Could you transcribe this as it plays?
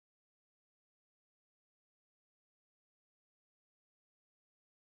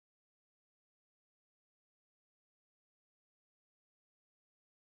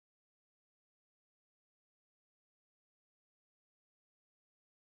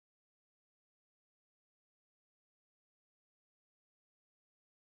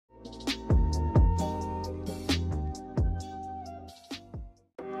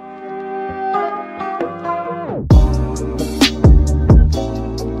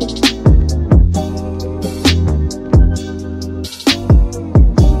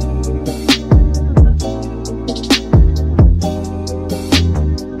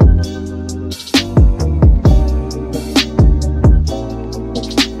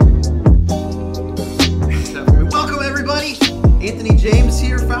Anthony James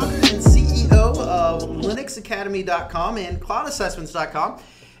here, founder and CEO of LinuxAcademy.com and CloudAssessments.com.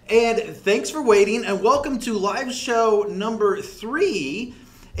 And thanks for waiting, and welcome to live show number 3.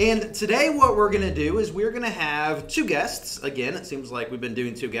 And today what we're going to do is we're going to have 2 guests. Again, it seems like we've been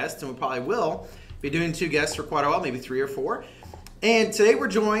doing 2 guests, and we probably will be doing 2 guests for quite a while, maybe 3 or 4. And today we're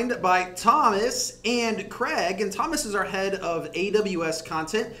joined by Thomas and Craig, and Thomas is our head of AWS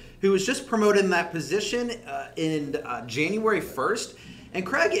content, who was just promoted in that position in January 1st. And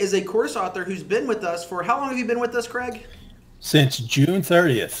Craig is a course author who's been with us for, how long have you been with us, Craig? Since June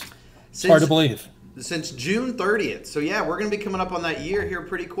 30th. It's hard to believe. Since June 30th. So yeah, we're going to be coming up on that year here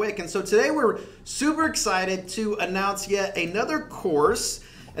pretty quick. And so today we're super excited to announce yet another course,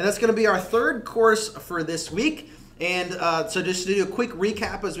 and that's going to be our 3rd course for this week. And so just to do a quick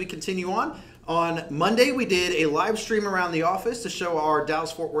recap as we continue on Monday we did a live stream around the office to show our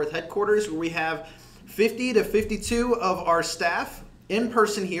Dallas-Fort Worth headquarters, where we have 50 to 52 of our staff in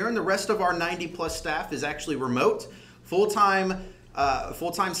person here, and the rest of our 90+ staff is actually remote, full-time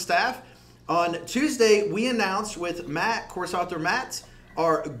staff. On Tuesday, we announced with Matt, course author Matt,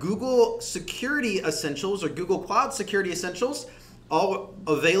 our Google Security Essentials or Google Cloud Security Essentials, all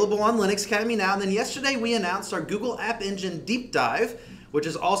available on Linux Academy now. And then yesterday we announced our Google App Engine Deep Dive, which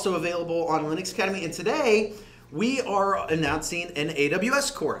is also available on Linux Academy. And today we are announcing an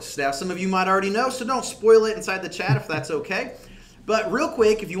AWS course. Now, some of you might already know, so don't spoil it inside the chat if that's okay. But real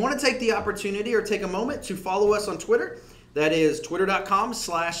quick, if you want to take the opportunity or take a moment to follow us on Twitter, that is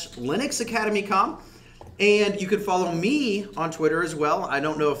twitter.com/LinuxAcademy.com. And you can follow me on Twitter as well. I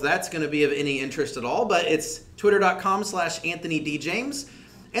don't know if that's going to be of any interest at all, but it's twitter.com/AnthonyDJames.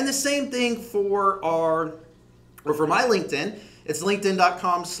 And the same thing for for my LinkedIn. It's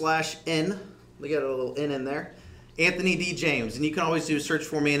linkedin.com/N. We got a little N in there. Anthony D. James. And you can always do a search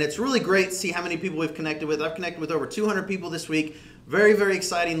for me. And it's really great to see how many people we've connected with. I've connected with over 200 people this week. Very, very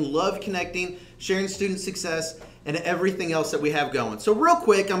exciting. Love connecting, sharing student success, and everything else that we have going. So real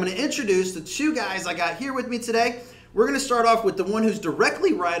quick, I'm going to introduce the 2 guys I got here with me today. We're going to start off with the one who's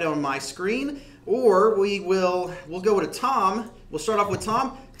directly right on my screen, or we'll go to Tom. We'll start off with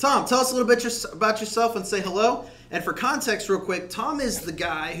Tom. Tom, tell us a little bit about yourself and say hello. And for context real quick, Tom is the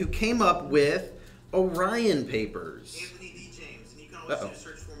guy who came up with Orion Papers. Anthony D. James, and you can always do a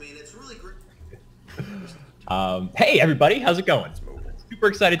search for me, and it's really great. Hey everybody, how's it going? Super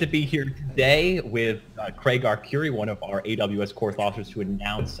excited to be here today with Craig Arcuri, one of our AWS course authors, to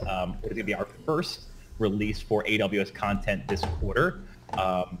announce what is going to be our first release for AWS content this quarter.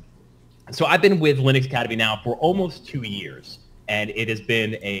 So I've been with Linux Academy now for almost 2 years, and it has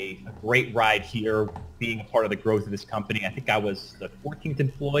been a great ride here, being a part of the growth of this company. I think I was the 14th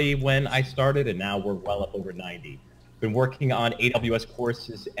employee when I started, and now we're well up over 90. Been working on AWS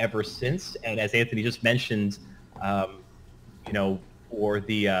courses ever since, and as Anthony just mentioned, for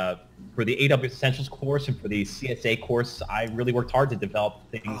the AWS Essentials course and for the CSA course, I really worked hard to develop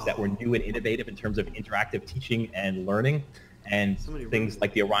things that were new and innovative in terms of interactive teaching and learning, and things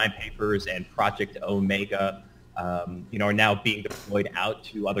like the Orion Papers and Project Omega, are now being deployed out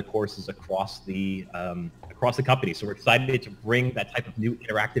to other courses across the company. So we're excited to bring that type of new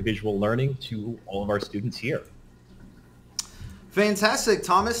interactive visual learning to all of our students here. Fantastic,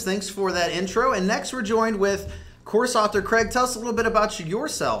 Thomas. Thanks for that intro. And next we're joined with course author Craig. Tell us a little bit about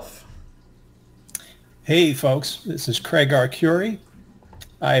yourself. Hey folks, this is Craig Arcuri.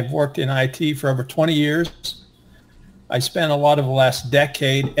 I've worked in IT for over 20 years. I spent a lot of the last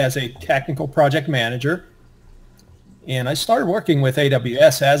decade as a technical project manager, and I started working with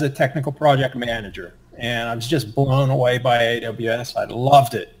AWS as a technical project manager, and I was just blown away by AWS. I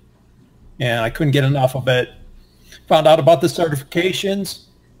loved it, and I couldn't get enough of it. Found out about the certifications,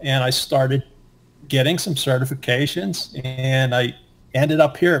 and I started getting some certifications, and I ended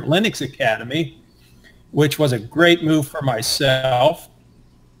up here at Linux Academy, which was a great move for myself.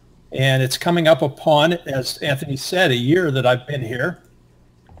 And it's coming up upon, as Anthony said, a year that I've been here,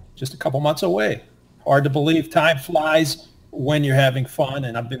 just a couple months away. Hard to believe. Time flies when you're having fun,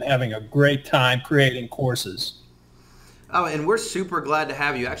 and I've been having a great time creating courses. Oh, and we're super glad to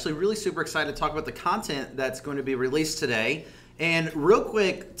have you. Actually, really super excited to talk about the content that's going to be released today. And real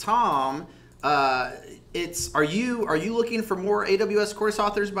quick, Tom, are you looking for more AWS course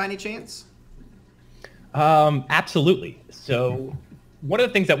authors by any chance? Absolutely. So one of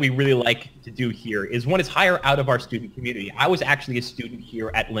the things that we really like to do here is hire out of our student community. I was actually a student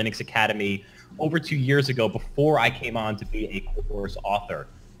here at Linux Academy over 2 years ago before I came on to be a course author.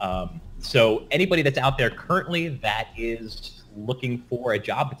 So anybody that's out there currently that is looking for a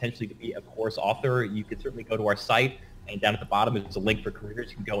job potentially to be a course author, you can certainly go to our site, And down at the bottom is a link for careers.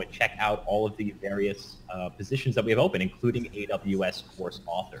 You can go and check out all of the various positions that we have open, including AWS course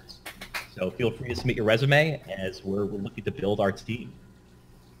authors. So feel free to submit your resume as we're looking to build our team.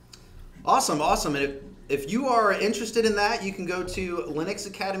 Awesome, awesome. And if you are interested in that, you can go to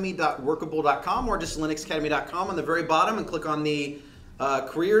linuxacademy.workable.com or just linuxacademy.com on the very bottom and click on the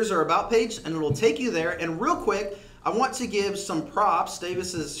careers or about page, and it'll take you there. And real quick, I want to give some props.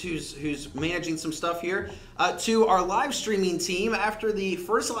 Davis is who's managing some stuff here to our live streaming team. After the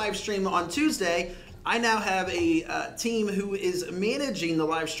first live stream on Tuesday, I now have a team who is managing the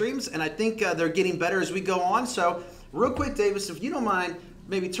live streams, and I think they're getting better as we go on. So real quick, Davis, if you don't mind,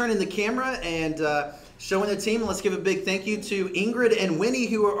 maybe turning the camera and showing the team. Let's give a big thank you to Ingrid and Winnie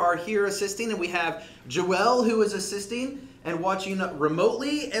who are here assisting, and we have Joelle who is assisting and watching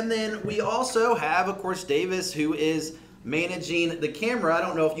remotely, and then we also have, of course, Davis who is managing the camera. I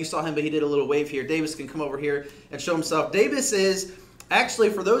don't know if you saw him, but he did a little wave here. Davis can come over here and show himself. Davis is actually,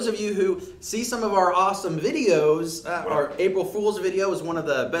 for those of you who see some of our awesome videos, our April Fool's video is one of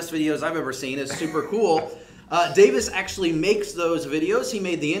the best videos I've ever seen. It's super cool. Davis actually makes those videos. He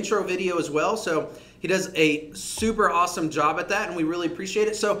made the intro video as well, so he does a super awesome job at that, and we really appreciate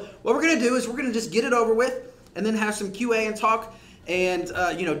it. So what we're going to do is we're going to just get it over with and then have some QA and talk and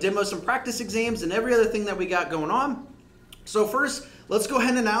demo some practice exams and every other thing that we got going on. So first, let's go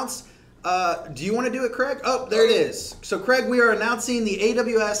ahead and announce. Do you want to do it, Craig? Oh, there it is. So Craig, we are announcing the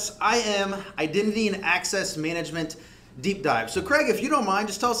AWS IAM Identity and Access Management Deep Dive. So Craig, if you don't mind,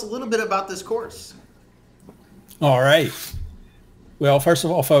 just tell us a little bit about this course. All right. Well, first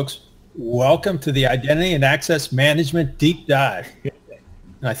of all, folks, welcome to the Identity and Access Management Deep Dive.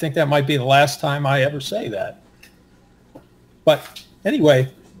 And I think that might be the last time I ever say that. But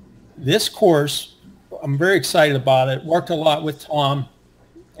anyway, this course, I'm very excited about it. Worked a lot with Tom,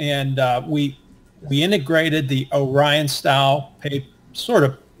 and we integrated the Orion style paper, sort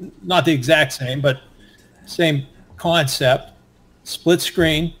of, not the exact same, but same concept, split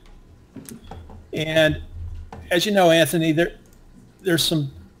screen. And as you know, Anthony, there's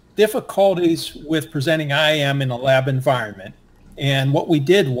some difficulties with presenting IAM in a lab environment. And what we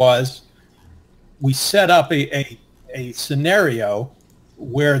did was we set up a scenario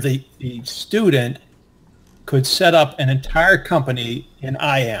where the student could set up an entire company in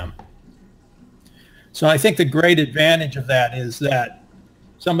IAM. So I think the great advantage of that is that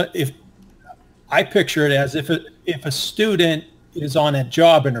if I picture it as if a student is on a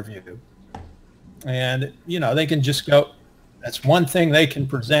job interview, and they can just go, that's one thing they can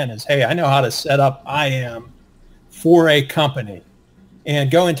present is, hey, I know how to set up IAM for a company,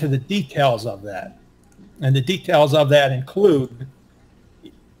 and go into the details of that. And the details of that include,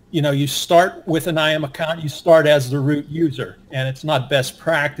 you start with an IAM account, you start as the root user, and it's not best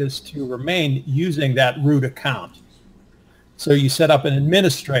practice to remain using that root account. So you set up an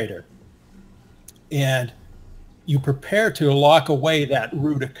administrator, and you prepare to lock away that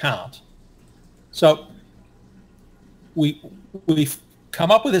root account. So we've come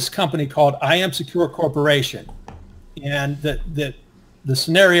up with this company called IAM Secure Corporation, and the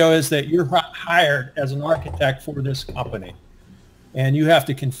scenario is that you're hired as an architect for this company, and you have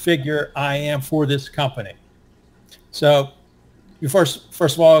to configure IAM for this company. So you first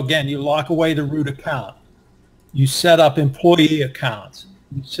of all, again, you lock away the root account. You set up employee accounts.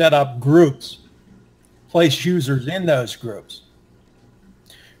 You set up groups, place users in those groups.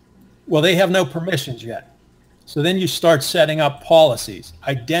 Well, they have no permissions yet. So then you start setting up policies,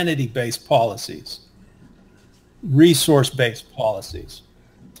 identity-based policies, resource-based policies.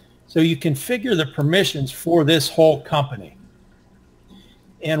 So you configure the permissions for this whole company.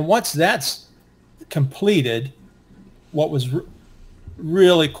 And once that's completed, what was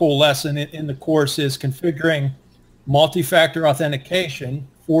really cool lesson in the course is configuring multi-factor authentication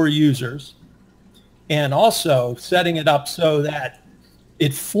for users, and also setting it up so that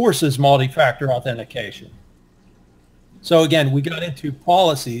it forces multi-factor authentication. So again, we got into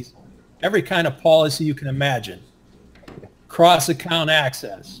policies, every kind of policy you can imagine. Cross-account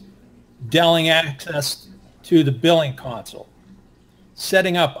access, dealing access to the billing console,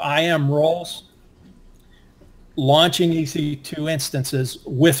 setting up IAM roles, launching EC2 instances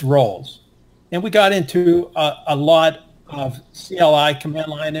with roles. And we got into a lot of CLI command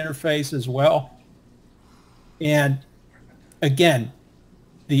line interface as well. And again,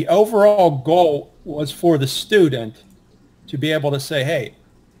 the overall goal was for the student to be able to say, hey,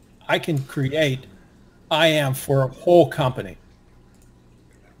 I can create IAM for a whole company.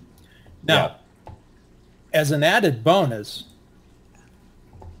 Now, as an added bonus,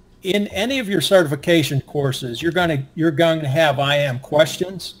 in any of your certification courses, you're going to have IAM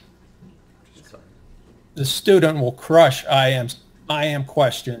questions. the student will crush IAM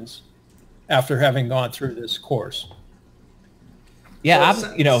questions after having gone through this course. Yeah,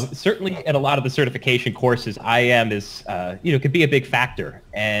 certainly at a lot of the certification courses, IAM is, could be a big factor,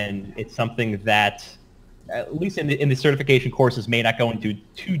 and it's something that, at least in the certification courses, may not go into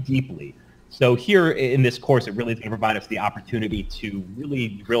too deeply. So here in this course, it really is going to provide us the opportunity to really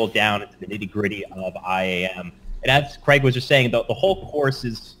drill down into the nitty-gritty of IAM. And as Craig was just saying, the whole course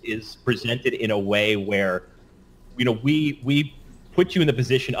is presented in a way where, we put you in the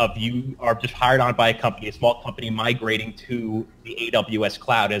position of you are just hired on by a small company migrating to the AWS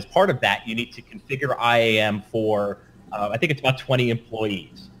cloud. As part of that, you need to configure IAM for, I think it's about 20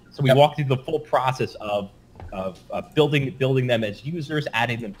 employees. So we walk through the full process of building them as users,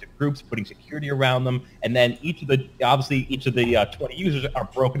 adding them to groups, putting security around them, and then each of the 20 users are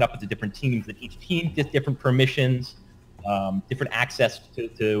broken up into different teams, and each team gets different permissions, different access to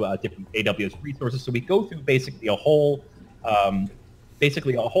different AWS resources. So we go through basically a whole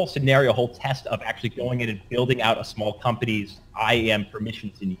scenario, a whole test of actually going in and building out a small company's IAM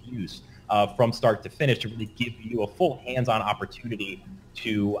permissions in use from start to finish, to really give you a full hands-on opportunity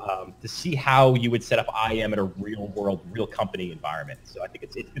to see how you would set up IAM in a real-world, real company environment. So I think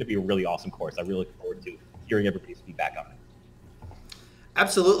it's going to be a really awesome course. I really look forward to hearing everybody's feedback on it.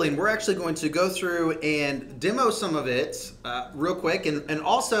 Absolutely, and we're actually going to go through and demo some of it real quick. And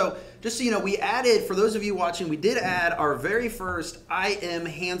also, just so you know, we added, for those of you watching, we did add our very first IAM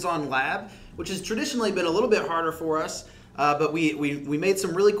hands-on lab, which has traditionally been a little bit harder for us, but we made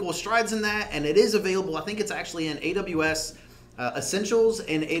some really cool strides in that, and it is available. I think it's actually in AWS Essentials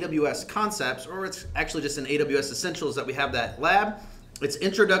and AWS Concepts, or it's actually just in AWS Essentials that we have that lab. It's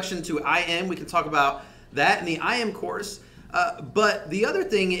Introduction to IAM. We can talk about that in the IAM course. But the other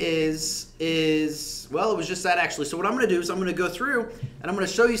thing is, well, it was just that actually. So what I'm going to do is I'm going to go through and I'm going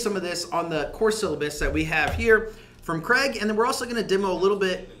to show you some of this on the course syllabus that we have here from Craig. And then we're also going to demo a little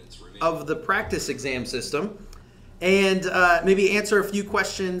bit of the practice exam system and maybe answer a few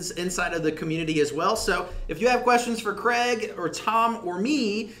questions inside of the community as well. So if you have questions for Craig or Tom or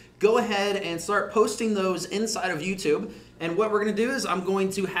me, go ahead and start posting those inside of YouTube. And what we're going to do is I'm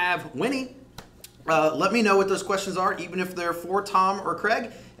going to have Winnie let me know what those questions are, even if they're for Tom or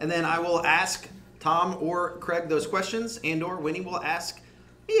Craig, and then I will ask Tom or Craig those questions, and or Winnie will ask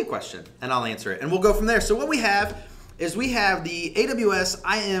me a question, and I'll answer it, and we'll go from there. So what we have is we have the AWS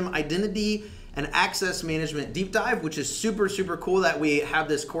IAM Identity and Access Management Deep Dive, which is super, super cool that we have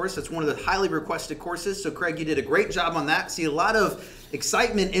this course. It's one of the highly requested courses, so Craig, you did a great job on that. See a lot of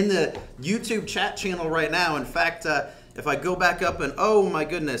excitement in the YouTube chat channel right now. In fact, if I go back up and, oh my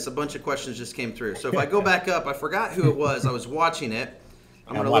goodness, a bunch of questions just came through. So if I go back up, I forgot who it was. I was watching it.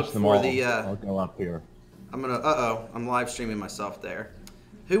 I'm going to look for the, I'll go up here. I'm going to, I'm live streaming myself there.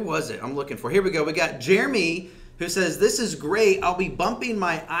 Who was it I'm looking for? Here we go. We got Jeremy, who says, this is great. I'll be bumping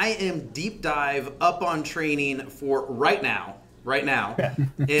my IAM Deep Dive up on training for right now.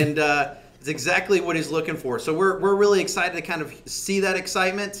 And it's exactly what he's looking for. So we're really excited to kind of see that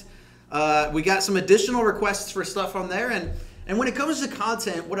excitement. We got some additional requests for stuff on there, and when it comes to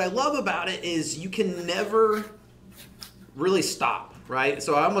content, what I love about it is you can never really stop, right?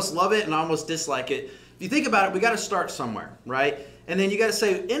 So I almost love it and I almost dislike it. If you think about it, we got to start somewhere, right? And then you got to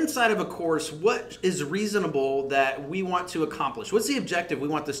say, inside of a course, what is reasonable that we want to accomplish? What's the objective we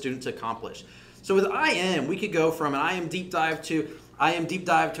want the student to accomplish? So with IAM, we could go from an IAM Deep Dive to IAM Deep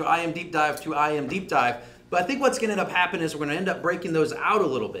Dive to IAM Deep Dive to IAM Deep Dive. But I think what's going to end up happening is we're going to end up breaking those out a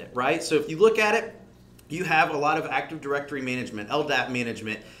little bit, right? So if you look at it, you have a lot of Active Directory management, LDAP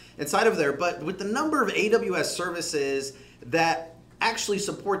management inside of there. But with the number of AWS services that actually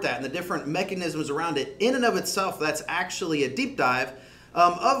support that and the different mechanisms around it, in and of itself, that's actually a deep dive,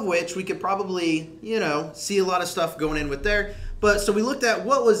 of which we could probably, see a lot of stuff going in with there. But so we looked at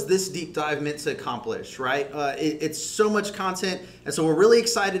what was this deep dive meant to accomplish, right? It's so much content, and so we're really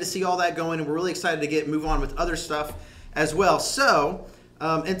excited to see all that going, and we're really excited to move on with other stuff as well. So,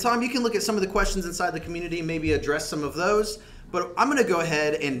 and Tom, you can look at some of the questions inside the community, maybe address some of those. But I'm going to go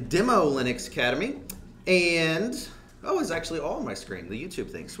ahead and demo Linux Academy, and it's actually all on my screen, the YouTube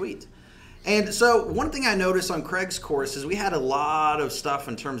thing, sweet. And so one thing I noticed on Craig's course is we had a lot of stuff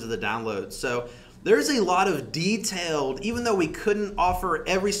in terms of the downloads. So there's a lot of detailed, even though we couldn't offer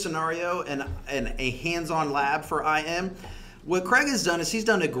every scenario and a hands-on lab for IAM, what Craig has done is he's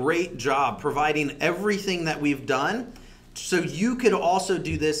done a great job providing everything that we've done so you could also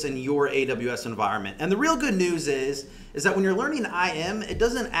do this in your AWS environment. And the real good news is that when you're learning IAM, it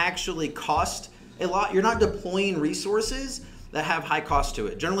doesn't actually cost a lot. You're not deploying resources that have high cost to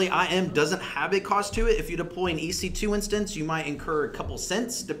it. Generally, IAM doesn't have a cost to it. If you deploy an EC2 instance, you might incur a couple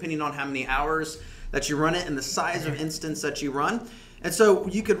cents depending on how many hours that you run it and the size of instance that you run. And so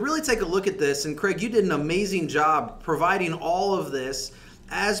you could really take a look at this, and Craig, you did an amazing job providing all of this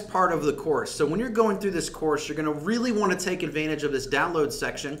as part of the course. So when you're going through this course, you're going to really want to take advantage of this download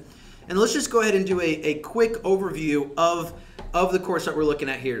section. And let's just go ahead and do a quick overview of the course that we're looking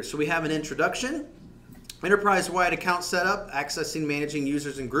at here. So we have an introduction, enterprise-wide account setup, accessing, managing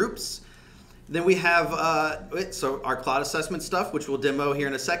users and groups. Then we have so our cloud assessment stuff, which we'll demo here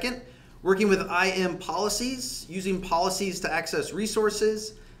in a second. Working with IAM policies, using policies to access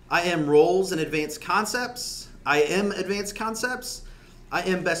resources, IAM roles and advanced concepts, IAM advanced concepts,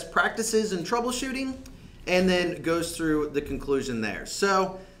 IAM best practices and troubleshooting, and then goes through the conclusion there.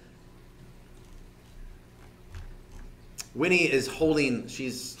 So Winnie is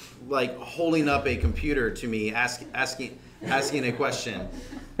she's like holding up a computer to me, asking a question.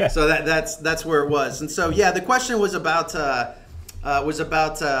 So that's where it was. And so yeah, the question was about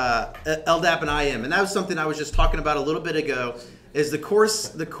LDAP and IAM, and that was something I was just talking about a little bit ago. Is the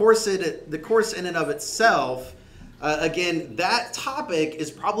course in and of itself. Again, that topic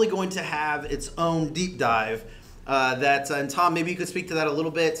is probably going to have its own deep dive. And Tom, maybe you could speak to that a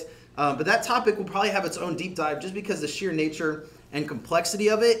little bit. But that topic will probably have its own deep dive just because the sheer nature and complexity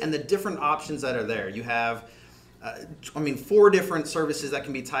of it and the different options that are there. You have, 4 different services that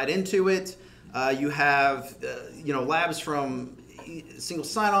can be tied into it. You have, labs from single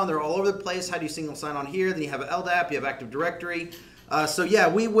sign-on. They're all over the place. How do you single sign-on here? Then you have LDAP. You have Active Directory. So yeah,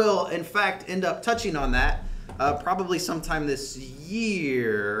 we will, in fact, end up touching on that. Probably sometime this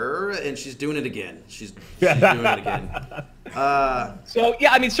year, and she's doing it again. She's doing it again. So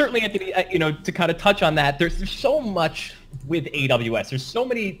yeah, certainly, Anthony, to kind of touch on that, there's so much with AWS. There's so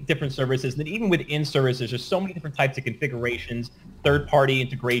many different services, and even within services, there's so many different types of configurations, third-party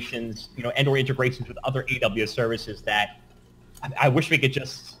integrations, and/or integrations with other AWS services that I wish we could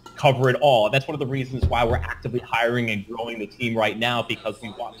just cover it all. And that's one of the reasons why we're actively hiring and growing the team right now, because we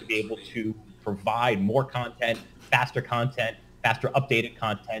want to be able to provide more content, faster updated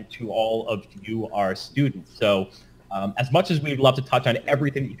content to all of you, our students. So as much as we'd love to touch on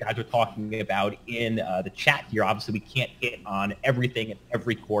everything that you guys are talking about in the chat here, obviously we can't hit on everything in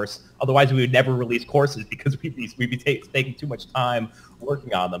every course. Otherwise, we would never release courses because we'd be taking too much time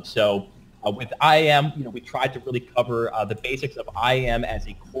working on them. So with IAM, we tried to really cover the basics of IAM as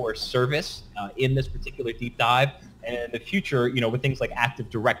a core service in this particular deep dive. And in the future, with things like Active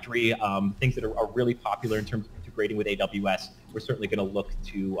Directory, things that are really popular in terms of integrating with AWS, we're certainly going to look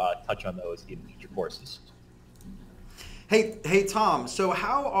to touch on those in future courses. Hey Tom. So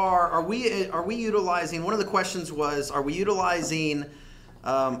how are we utilizing? One of the questions was, are we utilizing?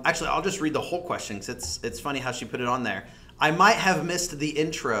 Actually, I'll just read the whole question because it's funny how she put it on there. I might have missed the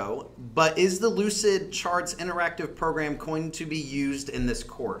intro, but is the Lucid Charts interactive program going to be used in this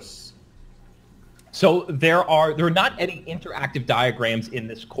course? So there are not any interactive diagrams in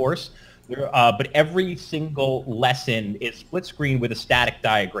this course, but every single lesson is split screen with a static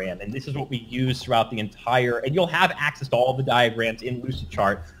diagram, and this is what we use throughout the entire. And you'll have access to all the diagrams in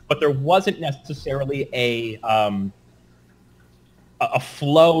Lucidchart, but there wasn't necessarily a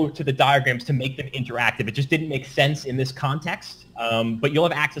flow to the diagrams to make them interactive. It just didn't make sense in this context. But you'll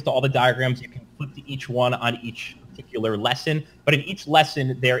have access to all the diagrams. You can flip to each one on each particular lesson. But in each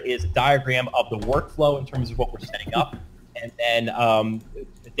lesson, there is a diagram of the workflow in terms of what we're setting up. And then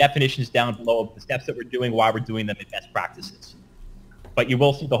the definitions down below of the steps that we're doing, why we're doing them, and best practices. But you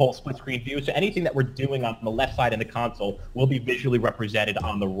will see the whole split screen view. So anything that we're doing on the left side in the console will be visually represented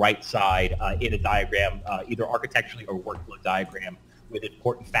on the right side in a diagram, either architecturally or workflow diagram, with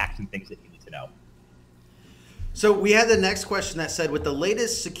important facts and things that you need to know. So we had the next question that said, with the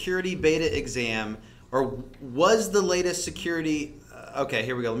latest security beta exam, or was the latest security, okay,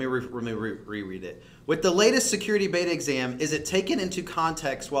 here we go, let me reread it. With the latest security beta exam, is it taken into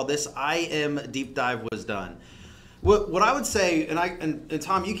context while this IAM deep dive was done? What I would say, and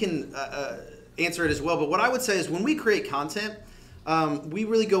Tom, you can answer it as well, but what I would say is when we create content, we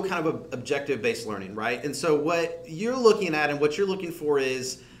really go kind of objective-based learning, right? And so what you're looking at and what you're looking for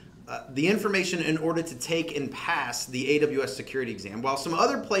is the information in order to take and pass the AWS security exam. While some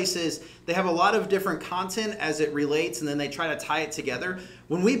other places, they have a lot of different content as it relates, and then they try to tie it together.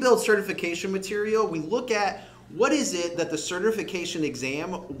 When we build certification material, we look at what is it that the certification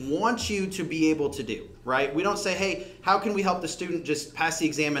exam wants you to be able to do, right? We don't say, hey, how can we help the student just pass the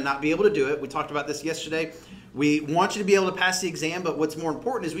exam and not be able to do it? We talked about this yesterday. We want you to be able to pass the exam, but what's more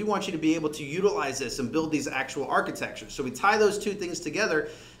important is we want you to be able to utilize this and build these actual architectures. So we tie those two things together,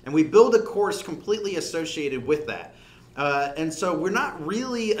 and we build a course completely associated with that. And so we're not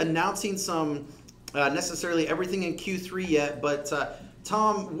really announcing necessarily everything in Q3 yet, but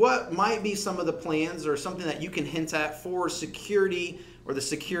Tom, what might be some of the plans or something that you can hint at for security or the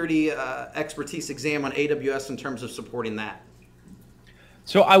security expertise exam on AWS in terms of supporting that?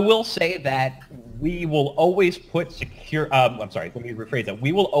 So I will say that we will always put let me rephrase that.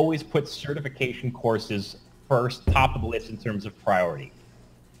 We will always put certification courses first, top of the list in terms of priority.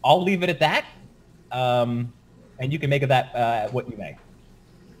 I'll leave it at that, and you can make of that what you may.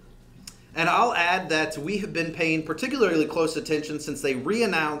 And I'll add that we have been paying particularly close attention since they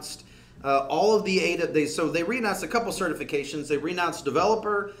re-announced all of the so they re-announced a couple certifications. They re-announced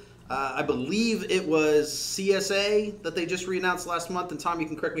developer. I believe it was CSA that they just re-announced last month. And Tom, you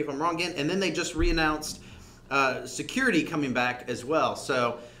can correct me if I'm wrong again. And then they just re-announced security coming back as well.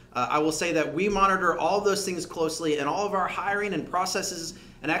 So I will say that we monitor all of those things closely, and all of our hiring and processes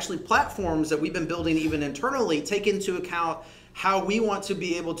and actually platforms that we've been building even internally take into account how we want to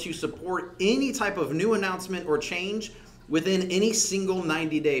be able to support any type of new announcement or change within any single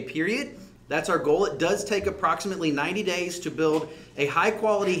 90-day period. That's our goal. It does take approximately 90 days to build a high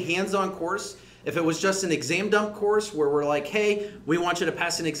quality hands-on course. If it was just an exam dump course where we're like, hey, we want you to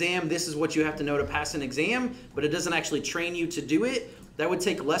pass an exam, this is what you have to know to pass an exam, but it doesn't actually train you to do it, that would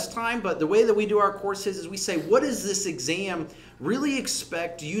take less time. But the way that we do our courses is we say, what does this exam really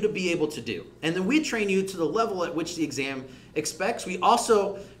expect you to be able to do? And then we train you to the level at which the exam expects. We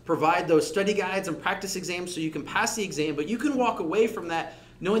also provide those study guides and practice exams so you can pass the exam, but you can walk away from that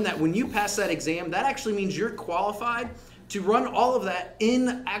knowing that when you pass that exam, that actually means you're qualified to run all of that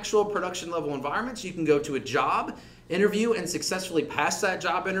in actual production level environments. You can go to a job interview and successfully pass that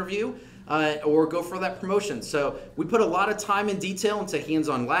job interview or go for that promotion. So we put a lot of time and detail into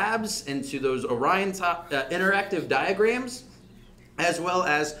hands-on labs, into those Orion interactive diagrams, as well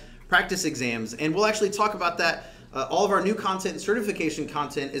as practice exams. And we'll actually talk about that. All of our new content and certification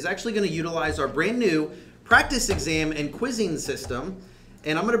content is actually going to utilize our brand new practice exam and quizzing system.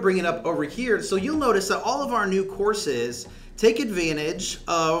 And I'm going to bring it up over here. So you'll notice that all of our new courses take advantage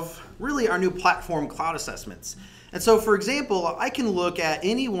of really our new platform cloud assessments. And so, for example, I can look at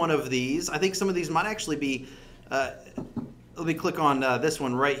any one of these. I think some of these might actually be, let me click on this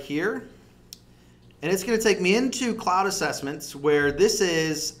one right here. And it's going to take me into cloud assessments, where this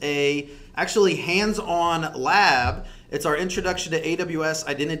is a actually hands-on lab. It's our introduction to AWS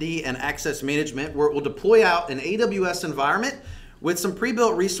Identity and Access Management, where it will deploy out an AWS environment with some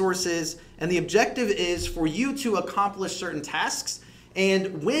pre-built resources, and the objective is for you to accomplish certain tasks.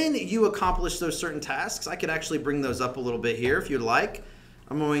 And when you accomplish those certain tasks, I could actually bring those up a little bit here if you'd like.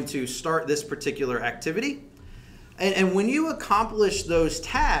 I'm going to start this particular activity. And when you accomplish those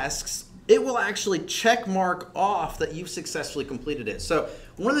tasks, it will actually check mark off that you've successfully completed it. So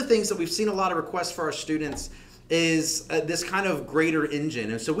one of the things that we've seen a lot of requests for our students is this kind of grader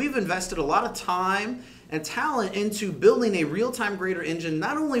engine. And so we've invested a lot of time and talent into building a real-time grader engine,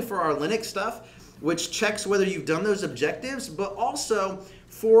 not only for our Linux stuff, which checks whether you've done those objectives, but also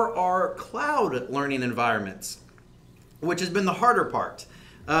for our cloud learning environments, which has been the harder part.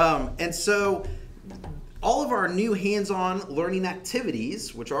 And so all of our new hands-on learning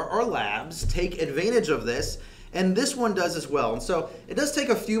activities, which are our labs, take advantage of this. And this one does as well. And so it does take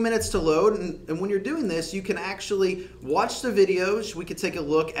a few minutes to load. And when you're doing this, you can actually watch the videos. We could take a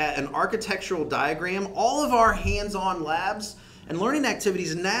look at an architectural diagram. All of our hands-on labs and learning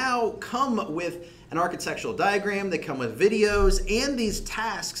activities now come with an architectural diagram. They come with videos and these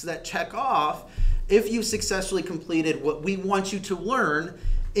tasks that check off if you successfully completed what we want you to learn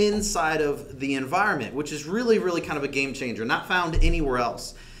inside of the environment, which is really, really kind of a game changer, not found anywhere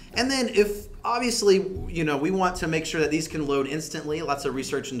else. And then if obviously, you know, we want to make sure that these can load instantly, lots of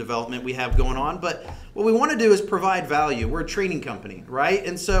research and development we have going on, but what we want to do is provide value. We're a training company, right?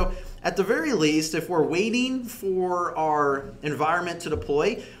 And so at the very least, if we're waiting for our environment to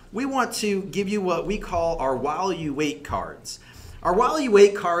deploy, we want to give you what we call our while you wait cards. Our while you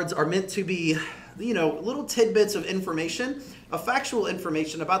wait cards are meant to be, you know, little tidbits of information, of factual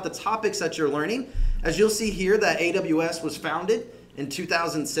information about the topics that you're learning. As you'll see here, that AWS was founded in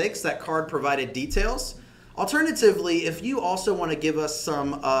 2006. That card provided details. Alternatively, if you also want to give us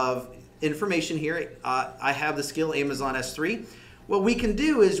some of information here, I have the skill Amazon S3. What we can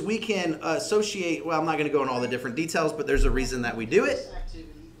do is we can associate, well, I'm not going to go into all the different details, but there's a reason that we do it.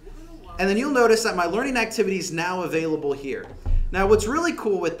 And then you'll notice that my learning activity is now available here. Now, what's really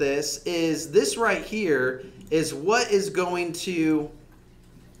cool with this right here is what is going to,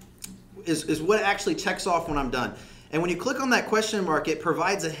 is what actually checks off when I'm done. And when you click on that question mark, it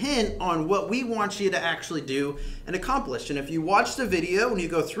provides a hint on what we want you to actually do and accomplish. And if you watch the video, when you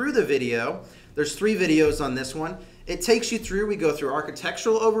go through the video, there's 3 videos on this one. It takes you through, we go through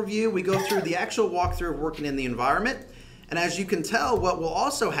architectural overview, we go through the actual walkthrough of working in the environment. And as you can tell, what will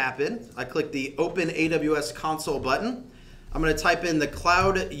also happen, I click the Open AWS Console button. I'm going to type in the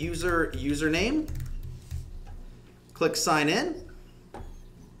cloud user username, click Sign In,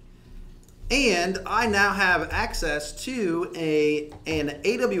 and I now have access to an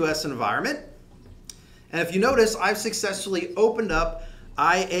AWS environment. And if you notice, I've successfully opened up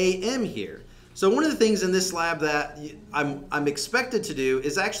IAM here. So one of the things in this lab that I'm expected to do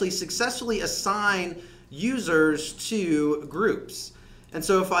is actually successfully assign users to groups. And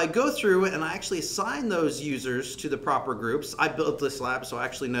so if I go through and I actually assign those users to the proper groups, I built this lab so I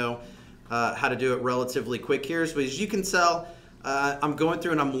actually know how to do it relatively quick here. So as you can tell, I'm going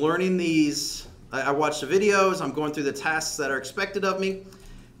through and I'm learning these. I watch the videos, I'm going through the tasks that are expected of me,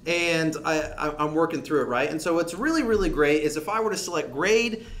 and I'm working through it, right? And so what's really, really great is if I were to select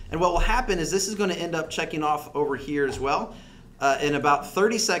grade, and what will happen is this is going to end up checking off over here as well in about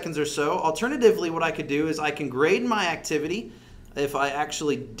 30 seconds or so. Alternatively, what I could do is I can grade my activity if I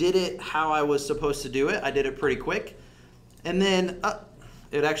actually did it how I was supposed to do it. I did it pretty quick. And then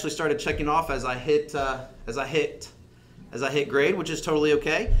it actually started checking off as I hit grade, which is totally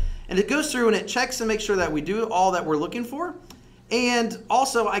okay. And it goes through and it checks and makes sure that we do all that we're looking for. And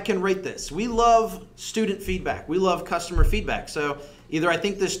also I can rate this. We love student feedback. We love customer feedback. So either I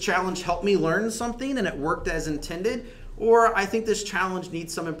think this challenge helped me learn something and it worked as intended, or I think this challenge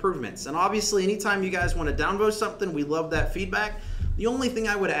needs some improvements. And obviously anytime you guys want to downvote something, we love that feedback. The only thing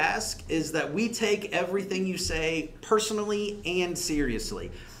I would ask is that we take everything you say personally and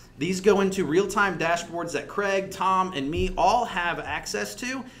seriously. These go into real-time dashboards that Craig, Tom, and me all have access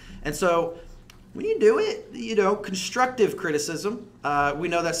to. And so when you do it, you know, constructive criticism. We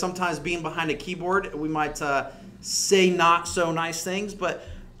know that sometimes being behind a keyboard, we might say not so nice things, but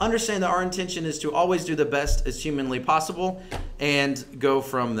understand that our intention is to always do the best as humanly possible and go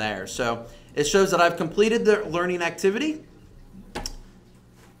from there. So it shows that I've completed the learning activity.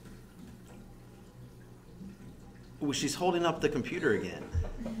 Ooh, she's holding up the computer again.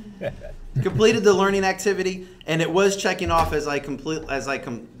 Completed the learning activity, and it was checking off as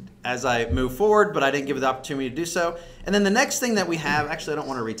I move forward, but I didn't give it the opportunity to do so. And then the next thing that we have, actually I don't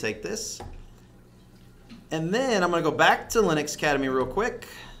want to retake this. And then I'm going to go back to Linux Academy real quick,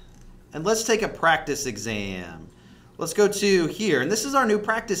 and let's take a practice exam. Let's go to here, and this is our new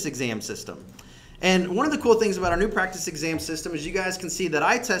practice exam system. And one of the cool things about our new practice exam system is you guys can see that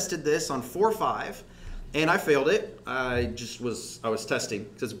I tested this on 4.5. And I failed it. I was testing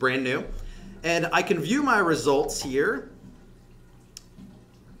because it's brand new. And I can view my results here.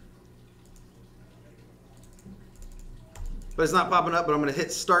 But it's not popping up, but I'm going to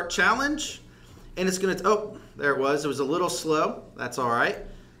hit Start Challenge. And it's going to, oh, there it was. It was a little slow. That's all right.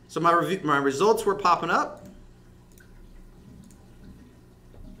 So my results were popping up.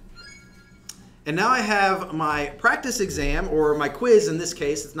 And now I have my practice exam, or my quiz in this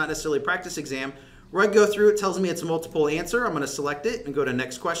case. It's not necessarily a practice exam. Where I go through, it tells me it's a multiple answer. I'm going to select it and go to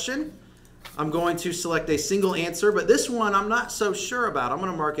next question. I'm going to select a single answer, but this one I'm not so sure about. I'm going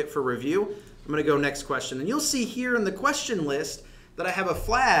to mark it for review. I'm going to go next question. And you'll see here in the question list that I have a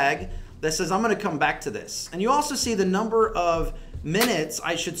flag that says I'm going to come back to this. And you also see the number of minutes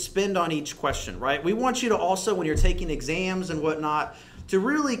I should spend on each question, right? We want you to also, when you're taking exams and whatnot, to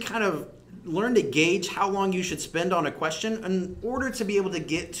really kind of learn to gauge how long you should spend on a question in order to be able to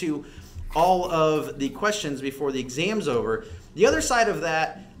get to all of the questions before the exam's over. The other side of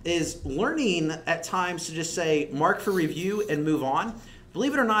that is learning at times to just say mark for review and move on.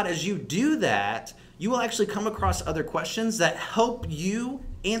 Believe it or not, as you do that, you will actually come across other questions that help you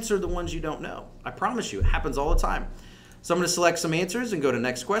answer the ones you don't know. I promise you, it happens all the time. So I'm going to select some answers and go to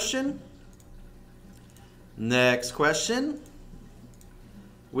next question. Next question.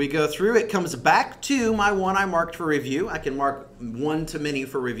 We go through, it comes back to my one I marked for review. I can mark one to many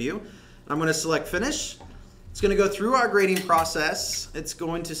for review. I'm going to select finish. It's going to go through our grading process. It's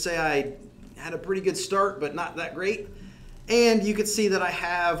going to say I had a pretty good start, but not that great. And you can see that I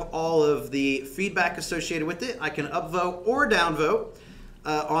have all of the feedback associated with it. I can upvote or downvote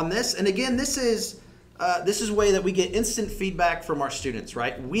on this. And again, this is a way that we get instant feedback from our students,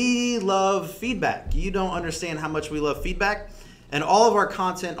 right? We love feedback. You don't understand how much we love feedback. And all of our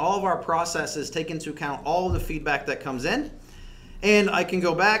content, all of our processes take into account all of the feedback that comes in. And I can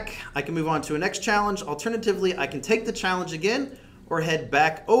go back, I can move on to a next challenge. Alternatively, I can take the challenge again or head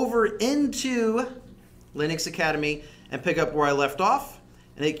back over into Linux Academy and pick up where I left off.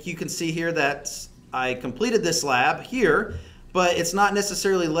 And you can see here that I completed this lab here, but it's not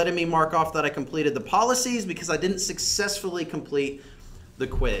necessarily letting me mark off that I completed the policies because I didn't successfully complete the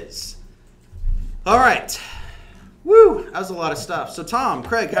quiz. All right. Woo, that was a lot of stuff. So Tom,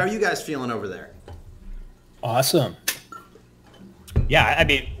 Craig, how are you guys feeling over there? Awesome. Yeah, I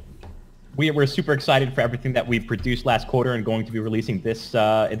mean, we're super excited for everything that we've produced last quarter and going to be releasing this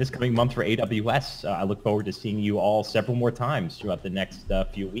in this coming month for AWS. I look forward to seeing you all several more times throughout the next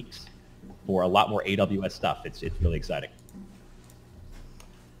few weeks for a lot more AWS stuff. It's really exciting.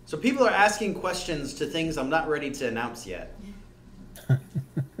 So people are asking questions to things I'm not ready to announce yet,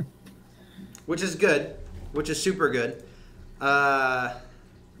 which is good, which is super good. I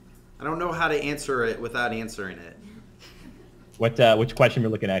don't know how to answer it without answering it. Which question we're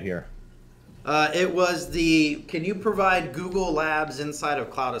looking at here? It was can you provide Google Labs inside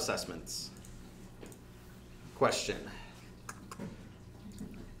of cloud assessments? Question.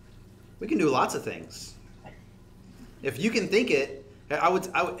 We can do lots of things. If you can think it,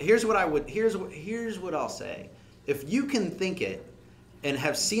 here's what I'll say. If you can think it and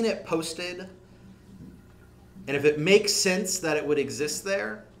have seen it posted, and if it makes sense that it would exist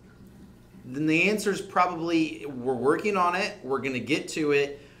there, then the answer is probably we're working on it, we're going to get to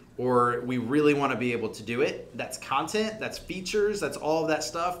it, or we really want to be able to do it. That's content, that's features, that's all of that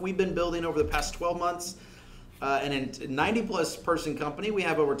stuff. We've been building over the past 12 months. And in a 90-plus person company, we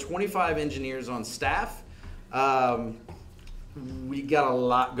have over 25 engineers on staff. We got a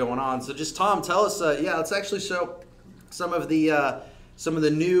lot going on. So just Tom, tell us. Let's actually show some of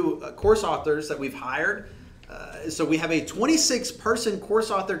the new course authors that we've hired. So we have a 26-person course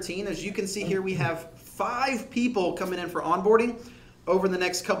author team. As you can see here, we have 5 people coming in for onboarding over the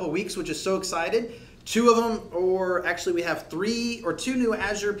next couple of weeks, which is so excited. 2 of them, or actually we have 2 new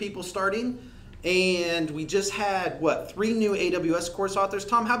Azure people starting. And we just had, 3 new AWS course authors.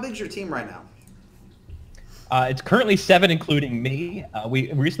 Tom, how big is your team right now? It's currently 7, including me.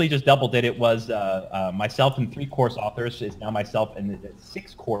 We recently just doubled it. It was myself and 3 course authors. It's now myself and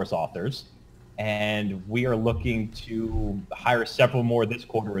 6 course authors. And we are looking to hire several more this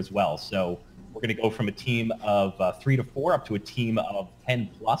quarter as well. So we're going to go from a team of 3 to 4 up to a team of 10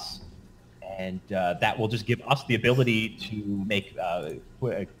 plus. And that will just give us the ability to make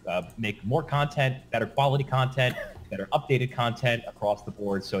more content, better quality content, better updated content across the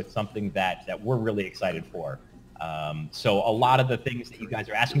board. So it's something that we're really excited for. So a lot of the things that you guys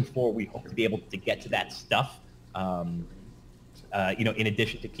are asking for, we hope to be able to get to that stuff. In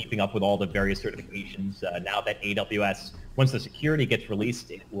addition to keeping up with all the various certifications, now that AWS, once the security gets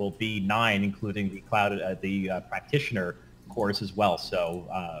released, it will be 9, including the cloud, practitioner course as well. So,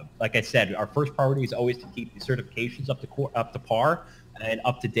 like I said, our first priority is always to keep the certifications up to par and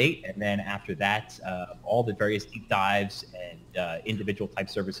up to date, and then after that, all the various deep dives and individual type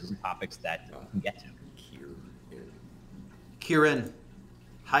services and topics that we can get to. Kieran,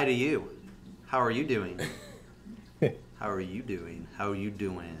 hi to you. How are you doing? How are you doing? How are you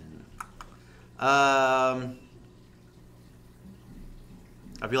doing? I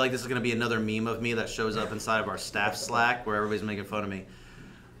feel like this is going to be another meme of me that shows up inside of our staff Slack where everybody's making fun of me.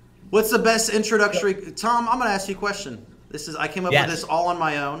 What's the best introductory? Tom, I'm going to ask you a question. I came up with this all on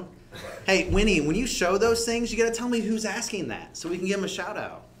my own. Hey, Winnie, when you show those things, you got to tell me who's asking that so we can give them a shout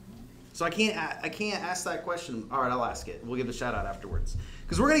out. So I can't ask that question. All right, I'll ask it. We'll give a shout out afterwards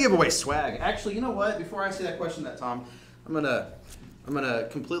because we're going to give away swag. Actually, you know what? Before I say that question, Tom, I'm gonna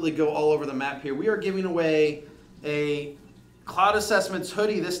completely go all over the map here. We are giving away a Cloud Assessments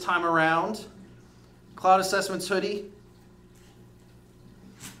hoodie this time around. Cloud Assessments hoodie.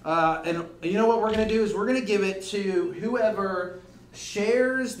 And you know what we're going to do is we're going to give it to whoever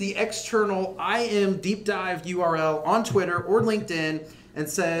shares the external IAM Deep Dive URL on Twitter or LinkedIn and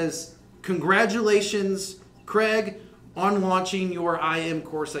says, "Congratulations, Craig, on launching your IAM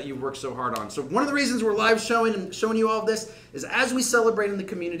course that you've worked so hard on." So one of the reasons we're live showing you all of this is as we celebrate in the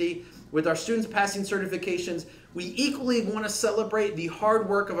community with our students passing certifications, we equally want to celebrate the hard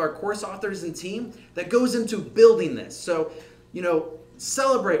work of our course authors and team that goes into building this. So,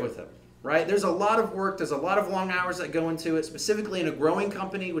 celebrate with them, right? There's a lot of work, there's a lot of long hours that go into it, specifically in a growing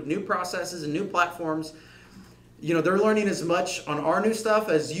company with new processes and new platforms. They're learning as much on our new stuff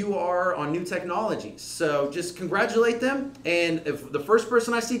as you are on new technologies. So just congratulate them. And if the first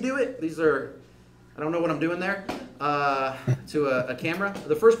person I see do it, I don't know what I'm doing there, to a camera.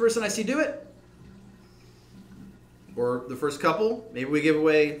 The first person I see do it, or the first couple, maybe we give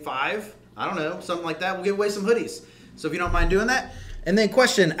away 5, I don't know, something like that. We'll give away some hoodies. So if you don't mind doing that. And then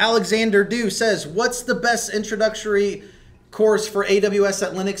question, Alexander Dew says, what's the best introductory course for AWS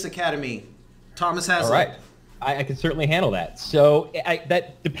at Linux Academy? Thomas Haslett. All right. I can certainly handle that. So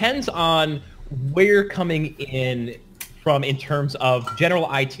that depends on where you're coming in from in terms of general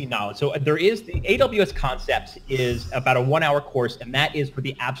IT knowledge. So there is the AWS Concepts is about a 1-hour course, and that is for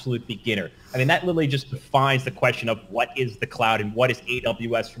the absolute beginner. I mean, that literally just defines the question of what is the cloud and what is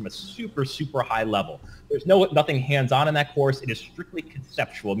AWS from a super, super high level. There's nothing hands-on in that course. It is strictly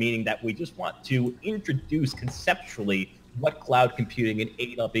conceptual, meaning that we just want to introduce conceptually what cloud computing in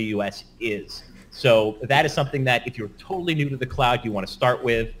AWS is. So that is something that if you're totally new to the cloud, you want to start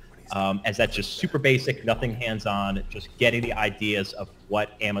with. As that's just super basic, nothing hands-on, just getting the ideas of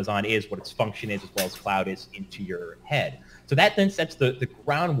what Amazon is, what its function is, as well as cloud is into your head. So that then sets the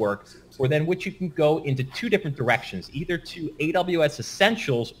groundwork for then which you can go into two different directions, either to AWS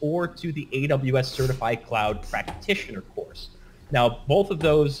Essentials or to the AWS Certified Cloud Practitioner course. Now, both of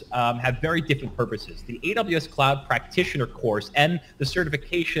those have very different purposes. The AWS Cloud Practitioner course and the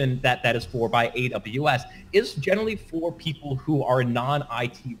certification that is for by AWS is generally for people who are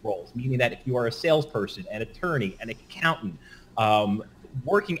non-IT roles, meaning that if you are a salesperson, an attorney, an accountant,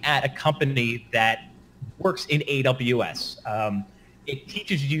 working at a company that works in AWS. It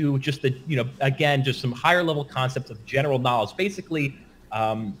teaches you just again, just some higher level concepts of general knowledge, basically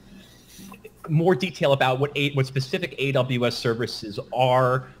more detail about what specific AWS services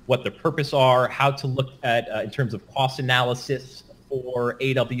are, what their purpose are, how to look at in terms of cost analysis for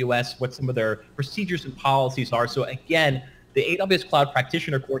AWS, what some of their procedures and policies are. So again, the AWS Cloud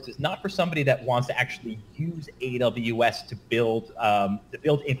Practitioner course is not for somebody that wants to actually use AWS to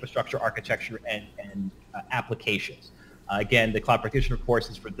build infrastructure, architecture, and applications. Again, the Cloud Practitioner course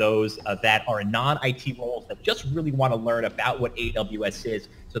is for those that are in non-IT roles that just really want to learn about what AWS is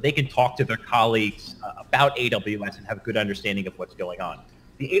so they can talk to their colleagues about AWS and have a good understanding of what's going on.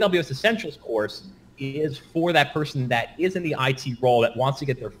 The AWS Essentials course is for that person that is in the IT role that wants to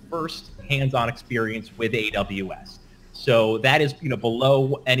get their first hands-on experience with AWS. So that is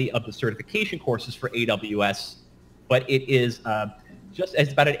below any of the certification courses for AWS, but it is just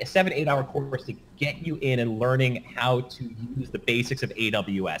as about a 7-8 hour course to get you in and learning how to use the basics of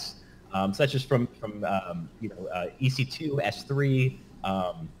AWS, such as from EC2, S3,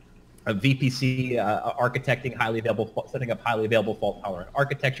 VPC, architecting setting up highly available fault tolerant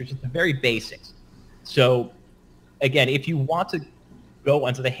architecture, just the very basics. So again, if you want to go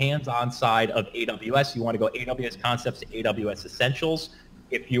onto the hands-on side of AWS, you want to go AWS Concepts to AWS Essentials.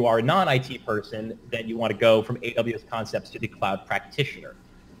 If you are a non-IT person, then you want to go from AWS Concepts to the Cloud Practitioner.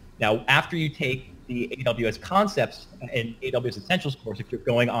 Now, after you take the AWS Concepts and AWS Essentials course, if you're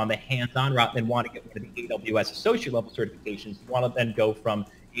going on the hands-on route and want to get one of the AWS Associate level certifications, you want to then go from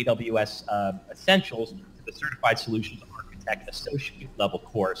AWS Essentials to the Certified Solutions Architect Associate level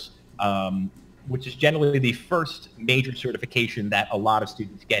course, which is generally the first major certification that a lot of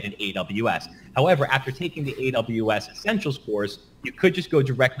students get in AWS. However, after taking the AWS Essentials course, you could just go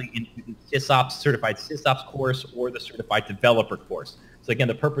directly into the SysOps, Certified SysOps course or the Certified Developer course. So again,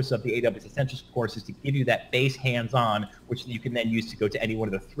 the purpose of the AWS Essentials course is to give you that base hands-on, which you can then use to go to any one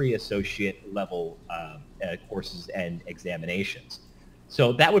of the 3 associate level courses and examinations.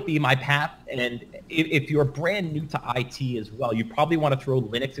 So that would be my path. And if you're brand new to IT as well, you probably want to throw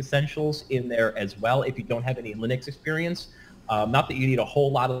Linux Essentials in there as well if you don't have any Linux experience. Not that you need a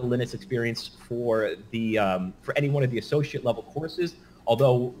whole lot of Linux experience for any one of the associate level courses,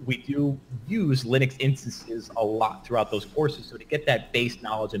 although we do use Linux instances a lot throughout those courses. So to get that base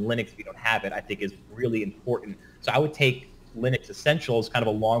knowledge in Linux, if you don't have it, I think is really important. So I would take Linux Essentials kind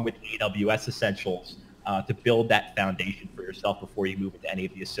of along with AWS Essentials to build that foundation for yourself before you move into any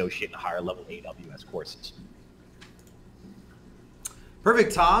of the associate and higher level AWS courses.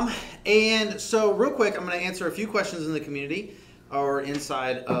 Perfect, Tom. And so real quick, I'm going to answer a few questions in the community or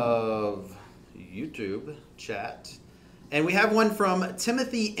inside of YouTube chat. And we have one from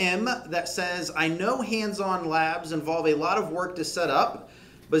Timothy M that says, I know hands-on labs involve a lot of work to set up,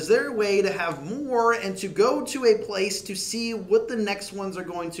 but is there a way to have more and to go to a place to see what the next ones are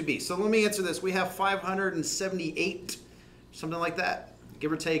going to be? So let me answer this. We have 578, something like that,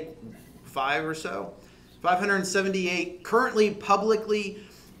 give or take 5 or so. 578 currently publicly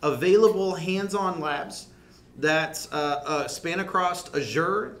available hands-on labs that span across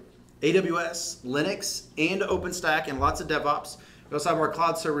Azure, AWS, Linux, and OpenStack, and lots of DevOps. We also have our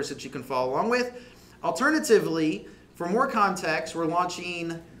cloud servers that you can follow along with. Alternatively, for more context, we're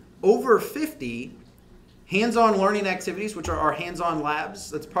launching over 50 hands-on learning activities, which are our hands-on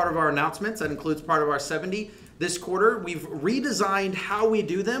labs. That's part of our announcements. That includes part of our 70 this quarter. We've redesigned how we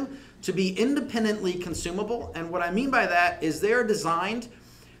do them to be independently consumable. And what I mean by that is they're designed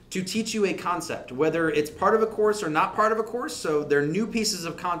to teach you a concept, whether it's part of a course or not part of a course. So they're new pieces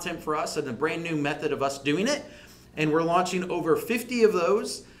of content for us and a brand new method of us doing it. And we're launching over 50 of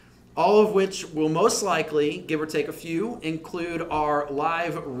those all of which will most likely, give or take a few, include our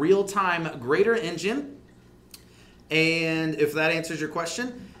live real-time grader engine. And if that answers your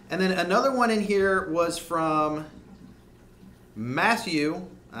question. And then another one in here was from Matthew.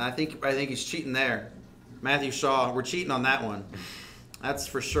 I think he's cheating there. Matthew Shaw. We're cheating on that one. That's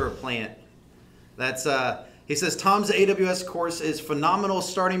for sure a plant. That's he says Tom's AWS course is phenomenal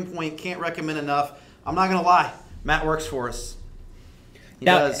starting point. Can't recommend enough. I'm not gonna lie. Matt works for us. He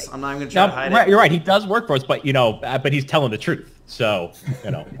does. I'm not even gonna try to hide it. You're right. He does work for us, but but he's telling the truth. So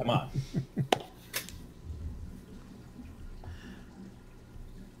come on.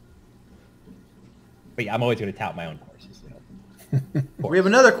 But yeah, I'm always going to tout my own courses. We have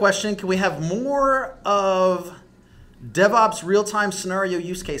another question. Can we have more of DevOps real-time scenario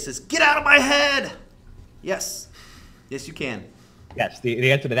use cases? Get out of my head! Yes. Yes, you can. Yes, the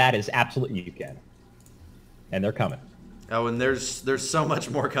answer to that is absolutely you can. And they're coming. Oh, and there's so much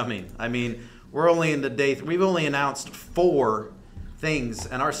more coming. I mean, we're only in the day. We've only announced 4 things,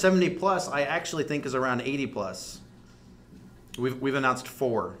 and our 70 plus I actually think is around 80 plus. We've announced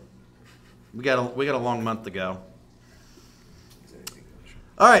 4. We got a long month to go.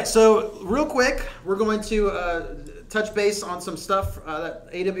 All right, so real quick, we're going to touch base on some stuff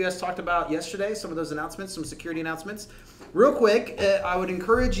that AWS talked about yesterday, some of those announcements, some security announcements. Real quick, I would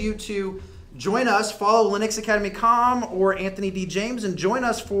encourage you to join us, follow LinuxAcademy.com or Anthony D. James, and join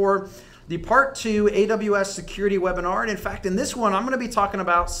us for the Part 2 AWS Security webinar. And in fact, in this one, I'm going to be talking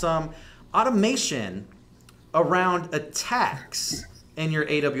about some automation around attacks in your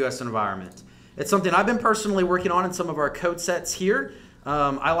AWS environment. It's something I've been personally working on in some of our code sets here.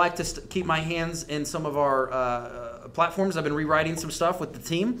 I like to keep my hands in some of our platforms. I've been rewriting some stuff with the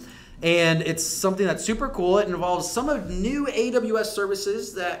team, and it's something that's super cool. It involves some of new AWS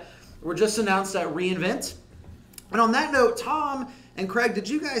services that were just announced at reInvent. And on that note, Tom and Craig, did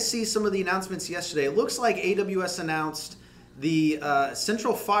you guys see some of the announcements yesterday? It looks like AWS announced the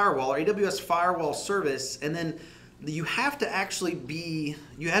central firewall, or AWS firewall service, and then you have to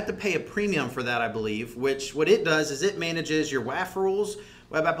pay a premium for that, I believe, which what it does is it manages your WAF rules,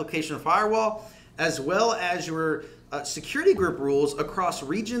 web application firewall, as well as your security group rules across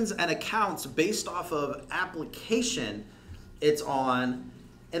regions and accounts based off of application it's on.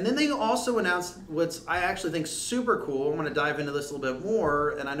 And then they also announced what I actually think super cool. I'm going to dive into this a little bit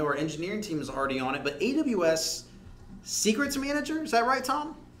more, and I know our engineering team is already on it, but AWS Secrets Manager, is that right,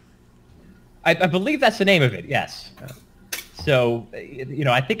 Tom? I believe that's the name of it, yes. So,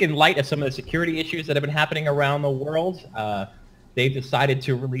 I think in light of some of the security issues that have been happening around the world, they've decided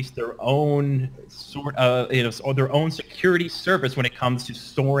to release their own their own security service when it comes to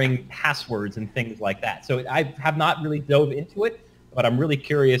storing passwords and things like that. So I have not really dove into it, but I'm really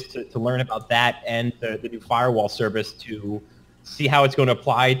curious to learn about that and the new firewall service to see how it's going to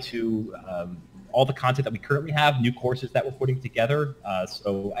apply to all the content that we currently have, new courses that we're putting together.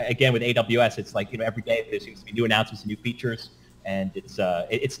 So again, with AWS, it's like, every day there seems to be new announcements and new features, and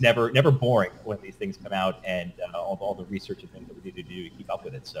it's never boring when these things come out, and all the research and things that we need to do to keep up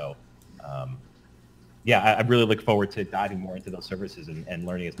with it. So I really look forward to diving more into those services and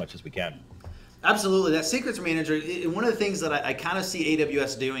learning as much as we can. Absolutely. That Secrets Manager, one of the things that I kind of see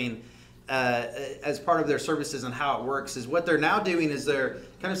AWS doing as part of their services and how it works is what they're now doing is they're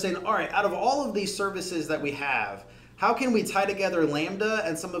kind of saying, all right, out of all of these services that we have, how can we tie together Lambda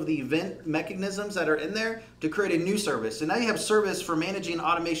and some of the event mechanisms that are in there to create a new service? So now you have service for managing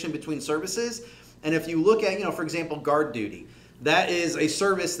automation between services. And if you look at, for example, guard duty, that is a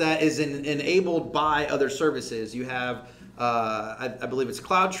service that is enabled by other services. You have, I believe it's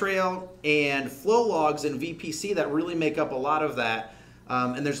CloudTrail and Flow Logs and VPC that really make up a lot of that.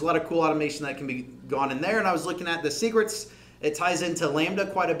 And there's a lot of cool automation that can be gone in there. And I was looking at the secrets. It ties into Lambda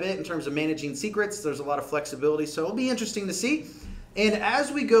quite a bit in terms of managing secrets. There's a lot of flexibility. So it'll be interesting to see. And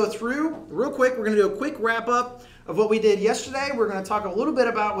as we go through, real quick, we're going to do a quick wrap up of what we did yesterday. We're going to talk a little bit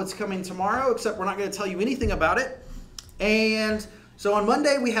about what's coming tomorrow, except we're not going to tell you anything about it. And so on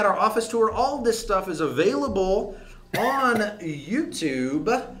Monday, we had our office tour. All of this stuff is available on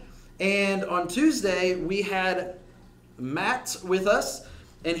YouTube. And on Tuesday, we had Matt with us,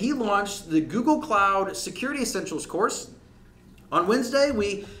 and he launched the Google Cloud Security Essentials course. On Wednesday,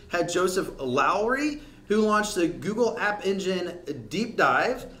 we had Joseph Lowry, who launched the Google App Engine Deep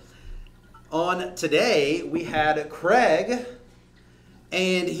Dive. On today, we had Craig,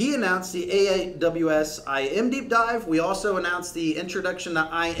 and he announced the AWS IAM Deep Dive. We also announced the Introduction to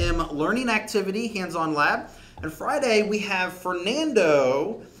IAM Learning Activity Hands-On Lab. And Friday, we have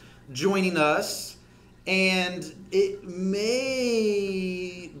Fernando joining us. And it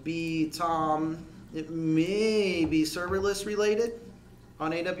may be, Tom, it may be serverless related.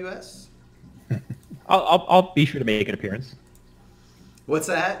 on AWS? I'll be sure to make an appearance. What's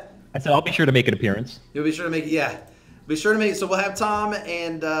that? I said I'll be sure to make an appearance. You'll be sure to make it, yeah. Be sure to make it. So we'll have Tom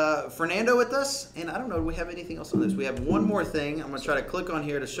and Fernando with us. And I don't know, do we have anything else on this? We have one more thing. I'm going to try to click on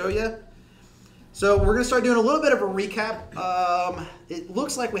here to show you. So we're going to start doing a little bit of a recap. It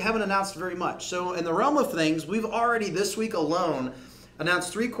looks like we haven't announced very much. So in the realm of things, we've already this week alone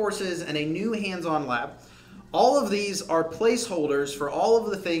announced 3 courses and a new hands-on lab. All of these are placeholders for all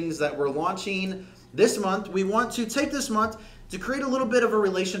of the things that we're launching this month. We want to take this month to create a little bit of a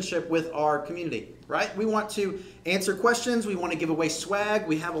relationship with our community, right? We want to answer questions. We want to give away swag.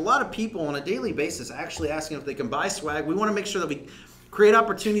 We have a lot of people on a daily basis actually asking if they can buy swag. We want to make sure that we create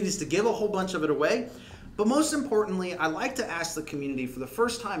opportunities to give a whole bunch of it away. But most importantly, I like to ask the community for the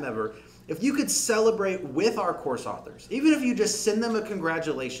first time ever, if you could celebrate with our course authors, even if you just send them a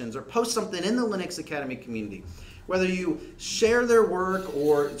congratulations or post something in the Linux Academy community, whether you share their work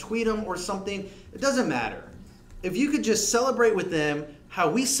or tweet them or something, it doesn't matter. If you could just celebrate with them how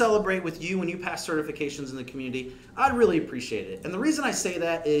we celebrate with you when you pass certifications in the community, I'd really appreciate it. And the reason I say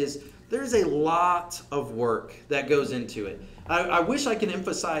that is there's a lot of work that goes into it. I wish I could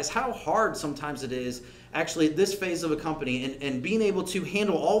emphasize how hard sometimes it is actually at this phase of a company and being able to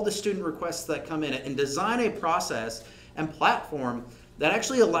handle all the student requests that come in and design a process and platform that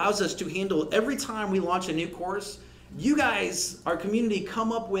actually allows us to handle every time we launch a new course. You guys, our community,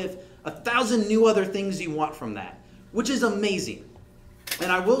 come up with 1,000 new other things you want from that, which is amazing. And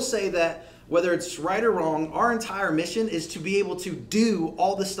I will say that whether it's right or wrong, our entire mission is to be able to do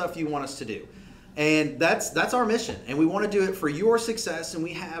all the stuff you want us to do. And that's our mission. And we want to do it for your success, and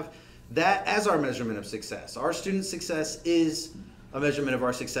we have that as our measurement of success. Our student success is a measurement of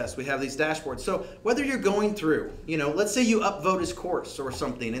our success. We have these dashboards. So whether you're going through, let's say you upvote his course or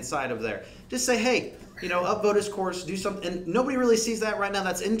something inside of there, just say, hey, upvote his course, do something. And nobody really sees that right now.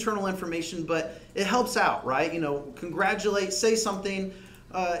 That's internal information, but it helps out, right? Congratulate, say something,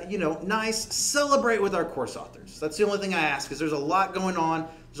 nice, celebrate with our course authors. That's the only thing I ask, because there's a lot going on.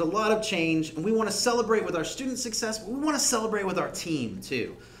 There's a lot of change, and we want to celebrate with our student success, but we want to celebrate with our team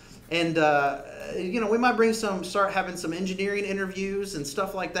too. And, we might start having some engineering interviews and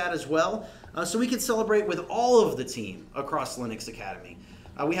stuff like that as well, so we can celebrate with all of the team across Linux Academy.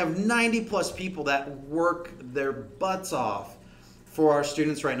 We have 90 plus people that work their butts off for our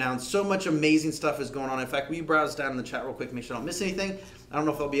students right now, and so much amazing stuff is going on. In fact, will you browse down in the chat real quick, make sure I don't miss anything? I don't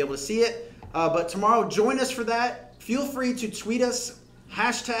know if I'll be able to see it, but tomorrow, join us for that. Feel free to tweet us,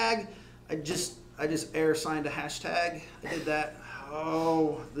 hashtag, I just signed a hashtag, I did that.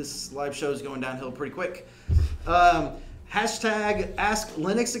 Oh, this live show is going downhill pretty quick. Hashtag Ask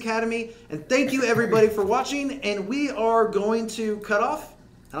Linux Academy. And thank you everybody for watching. And we are going to cut off.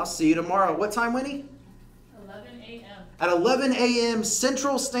 And I'll see you tomorrow. What time, Winnie? 11 a.m. At 11 a.m.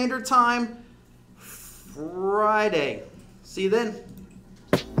 Central Standard Time, Friday. See you then.